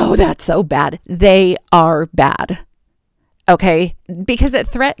 oh no, that's so bad. They are bad. Okay? Because it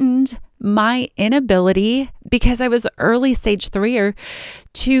threatened my inability, because I was early stage 3,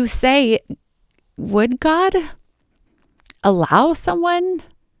 to say, would God allow someone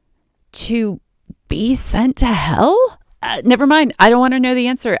to be sent to hell? Never mind. I don't want to know the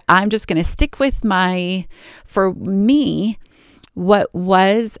answer. I'm just going to stick with for me, what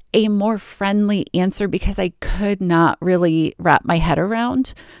was a more friendly answer because I could not really wrap my head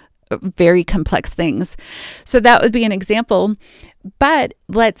around very complex things. So that would be an example. But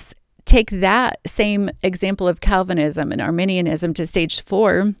let's take that same example of Calvinism and Arminianism to stage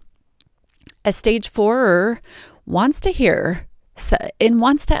 4. A stage 4er wants to hear and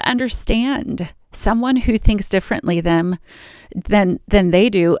wants to understand someone who thinks differently than they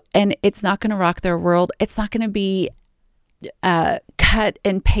do, and it's not going to rock their world. It's not going to be cut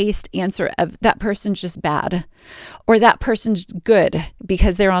and paste answer of that person's just bad or that person's good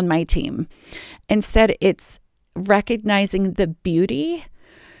because they're on my team. Instead, it's recognizing the beauty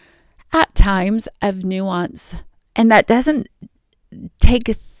at times of nuance, and that doesn't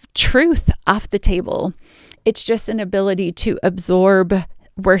take truth off the table. It's just an ability to absorb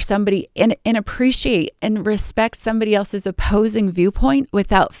where somebody and appreciate and respect somebody else's opposing viewpoint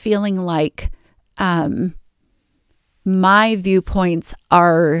without feeling like my viewpoints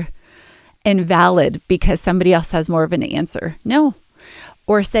are invalid because somebody else has more of an answer. No.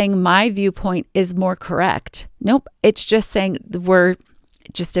 or saying my viewpoint is more correct. Nope, it's just saying we're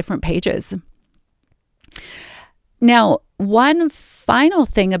just different pages. Now, one final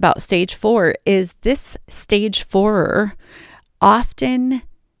thing about stage 4 is this stage 4er often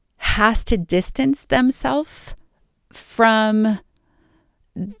has to distance themselves from,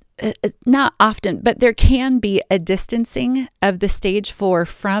 not often, but there can be a distancing of the stage 4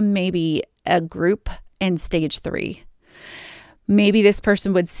 from maybe a group in stage 3. Maybe this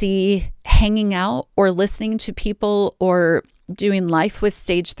person would see hanging out or listening to people or doing life with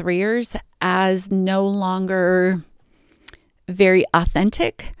stage 3ers as no longer very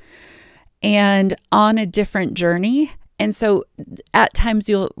authentic and on a different journey. And so at times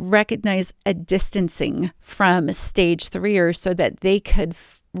you'll recognize a distancing from stage 3ers so that they could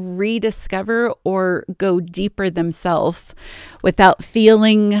rediscover or go deeper themselves without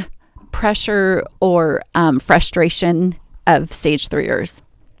feeling pressure or frustration of stage 3ers.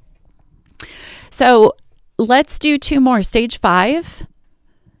 So let's do 2 more. Stage 5.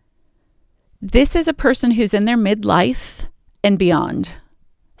 This is a person who's in their midlife and beyond.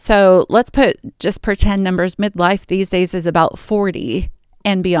 So let's just pretend numbers. Midlife these days is about 40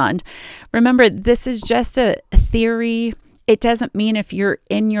 and beyond. Remember, this is just a theory. It doesn't mean if you're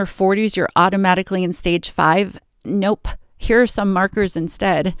in your 40s, you're automatically in stage 5. Nope. Here are some markers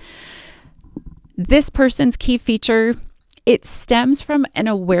instead. This person's key feature, it stems from an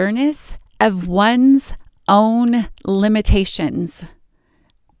awareness of one's own limitations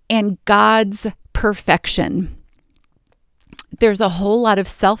and God's perfection. There's a whole lot of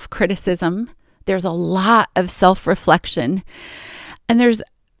self-criticism. There's a lot of self-reflection. And there's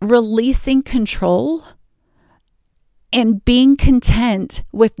releasing control and being content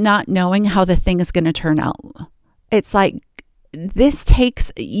with not knowing how the thing is going to turn out. It's like this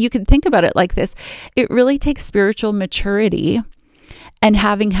takes, you can think about it like this. It really takes spiritual maturity and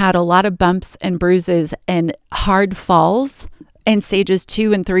having had a lot of bumps and bruises and hard falls in stages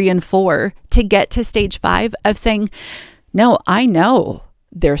 2 and 3 and 4 to get to stage 5 of saying, no, I know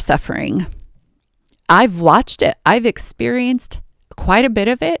they're suffering. I've watched it. I've experienced quite a bit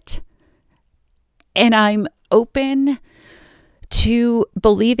of it. And I'm open to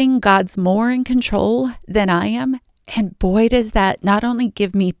believing God's more in control than I am. And boy, does that not only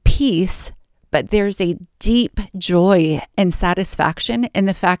give me peace, but there's a deep joy and satisfaction in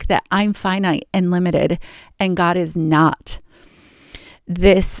the fact that I'm finite and limited and God is not.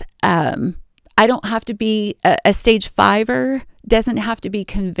 This, I don't have to be a stage 5er, doesn't have to be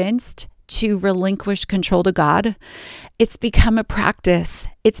convinced to relinquish control to God. It's become a practice.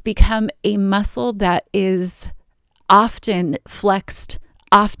 It's become a muscle that is often flexed,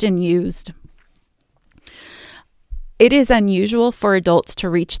 often used. It is unusual for adults to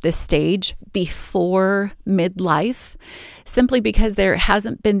reach this stage before midlife, simply because there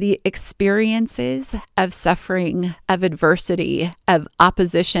hasn't been the experiences of suffering, of adversity, of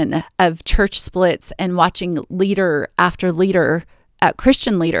opposition, of church splits, and watching leader after leader,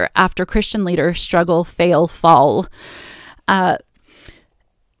 Christian leader after Christian leader struggle, fail, fall. And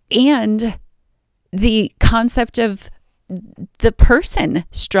the concept of the person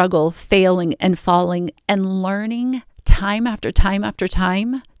struggle, failing, and falling, and learning time after time after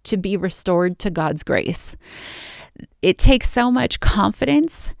time to be restored to God's grace. It takes so much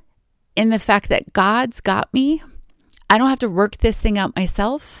confidence in the fact that God's got me. I don't have to work this thing out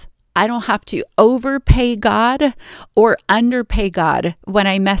myself. I don't have to overpay God or underpay God when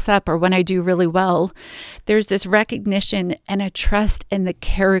I mess up or when I do really well. There's this recognition and a trust in the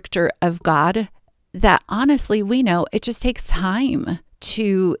character of God that honestly, we know it just takes time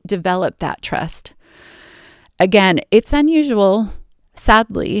to develop that trust. Again, it's unusual,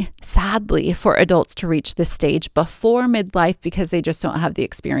 sadly, for adults to reach this stage before midlife because they just don't have the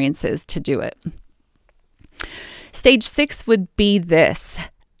experiences to do it. Stage 6 would be this.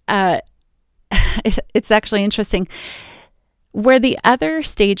 It's actually interesting. Where the other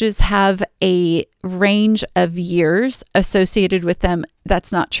stages have a range of years associated with them,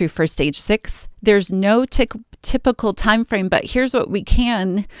 that's not true for stage 6. There's no typical time frame, but here's what we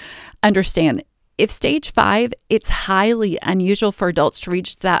can understand. If stage 5, it's highly unusual for adults to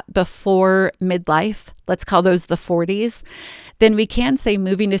reach that before midlife, let's call those the 40s, then we can say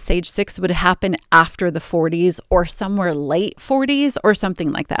moving to stage 6 would happen after the 40s or somewhere late 40s or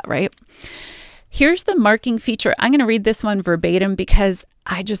something like that, right? Here's the marking feature. I'm going to read this one verbatim because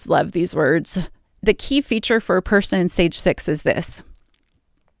I just love these words. The key feature for a person in stage 6 is this: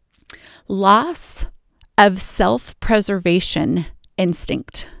 loss of self-preservation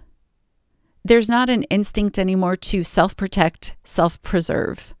instinct. There's not an instinct anymore to self-protect,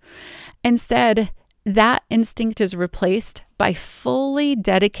 self-preserve. Instead, that instinct is replaced by fully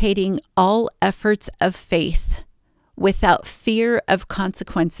dedicating all efforts of faith without fear of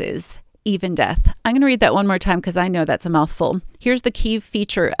consequences, even death. I'm going to read that one more time because I know that's a mouthful. Here's the key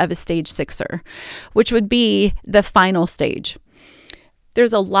feature of a stage sixer, which would be the final stage.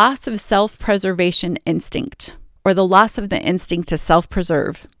 There's a loss of self-preservation instinct, or the loss of the instinct to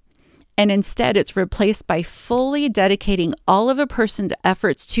self-preserve. And instead, it's replaced by fully dedicating all of a person's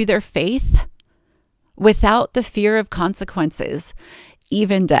efforts to their faith without the fear of consequences,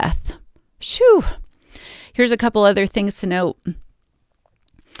 even death. Shoo! Here's a couple other things to note.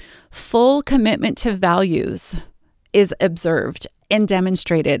 Full commitment to values is observed and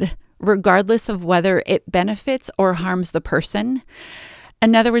demonstrated, regardless of whether it benefits or harms the person.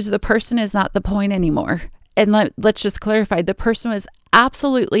 In other words, the person is not the point anymore. And let's just clarify, the person was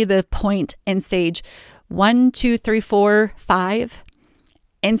absolutely the point in stage 1, 2, 3, 4, 5.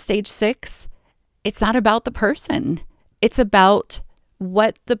 In stage 6, it's not about the person. It's about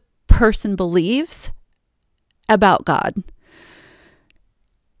what the person believes about God.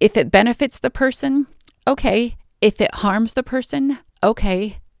 If it benefits the person, okay. If it harms the person,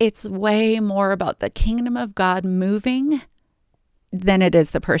 okay. It's way more about the kingdom of God moving than it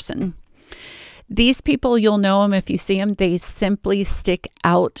is the person. These people, you'll know them if you see them. They simply stick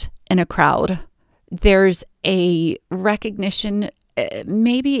out in a crowd. There's a recognition,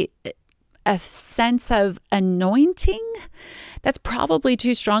 maybe a sense of anointing. That's probably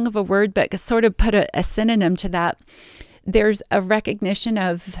too strong of a word, but sort of put a synonym to that. There's a recognition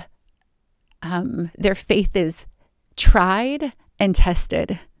of their faith is tried and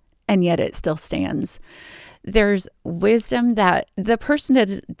tested, and yet it still stands. There's wisdom that the person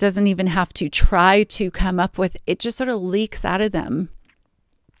doesn't even have to try to come up with. It just sort of leaks out of them,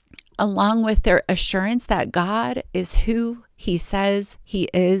 along with their assurance that God is who He says He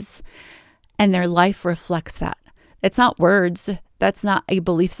is, and their life reflects that. It's not words. That's not a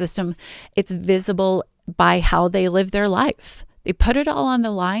belief system. It's visible by how they live their life. They put it all on the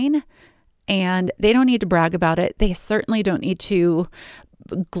line, and they don't need to brag about it. They certainly don't need to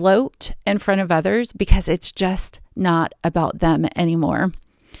gloat in front of others because it's just not about them anymore.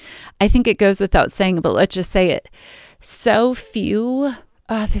 I think it goes without saying, but let's just say it. So few,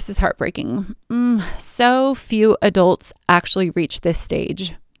 this is heartbreaking. So few adults actually reach this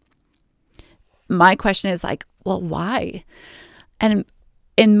stage. My question is well, why? And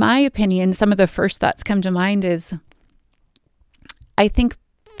in my opinion, some of the first thoughts come to mind is, I think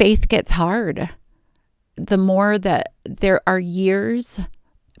faith gets hard. The more that there are years,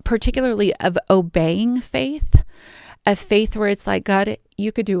 particularly of obeying faith, a faith where it's like, God,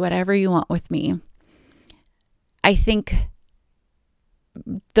 you could do whatever you want with me. I think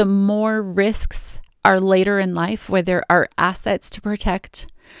the more risks are later in life where there are assets to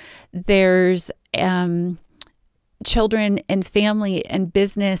protect, there's children and family and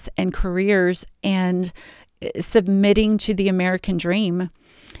business and careers and submitting to the American dream.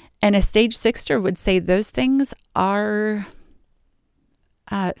 And a stage sixer would say those things are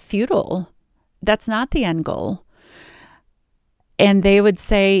futile. That's not the end goal. And they would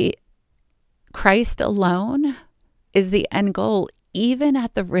say Christ alone is the end goal, even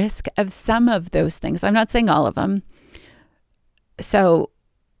at the risk of some of those things. I'm not saying all of them. So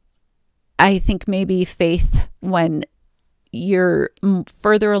I think maybe faith, when you're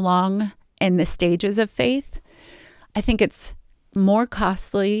further along in the stages of faith, I think it's more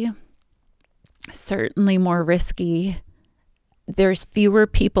costly, certainly more risky. There's fewer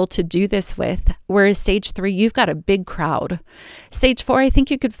people to do this with. Whereas stage 3, you've got a big crowd. Stage 4, I think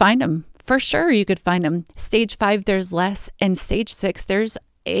you could find them. For sure, you could find them. Stage 5, there's less. And stage 6,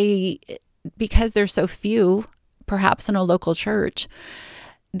 because there's so few, perhaps in a local church,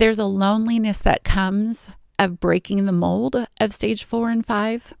 there's a loneliness that comes of breaking the mold of stage 4 and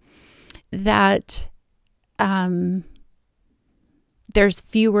 5, that there's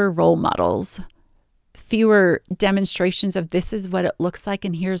fewer role models, fewer demonstrations of this is what it looks like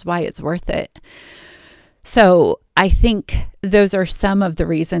and here's why it's worth it. So I think those are some of the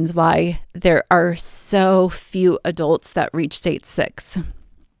reasons why there are so few adults that reach stage 6.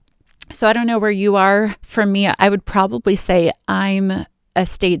 So I don't know where you are. For me, I would probably say I'm a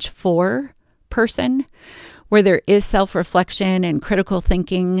stage 4 person, where there is self-reflection and critical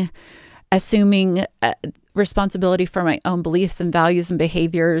thinking, assuming responsibility for my own beliefs and values and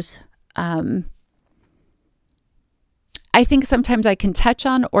behaviors. I think sometimes I can touch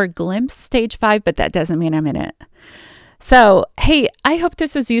on or glimpse stage 5, but that doesn't mean I'm in it. So, hey, I hope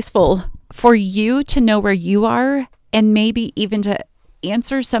this was useful for you to know where you are, and maybe even to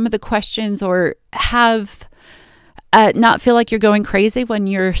answer some of the questions, or have not feel like you're going crazy when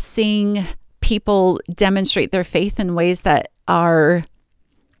you're seeing people demonstrate their faith in ways that are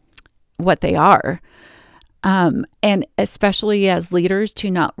what they are. And especially as leaders, to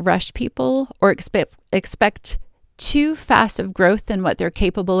not rush people or expect too fast of growth in what they're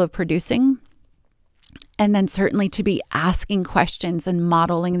capable of producing. And then certainly to be asking questions and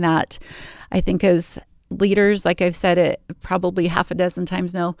modeling that. I think as leaders, like I've said it probably half a dozen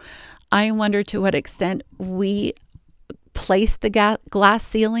times now, I wonder to what extent we place the glass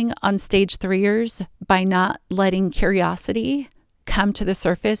ceiling on stage 3ers by not letting curiosity come to the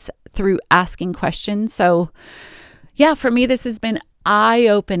surface through asking questions. So yeah, for me, this has been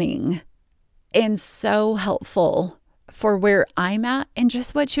eye-opening and so helpful for where I'm at and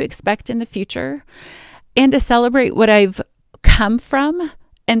just what you expect in the future, and to celebrate what I've come from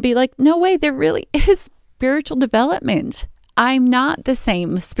and be like, no way, there really is spiritual development. I'm not the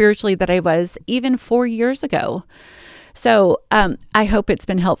same spiritually that I was even 4 years ago. So I hope it's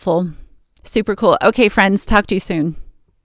been helpful. Super cool. Okay, friends, talk to you soon.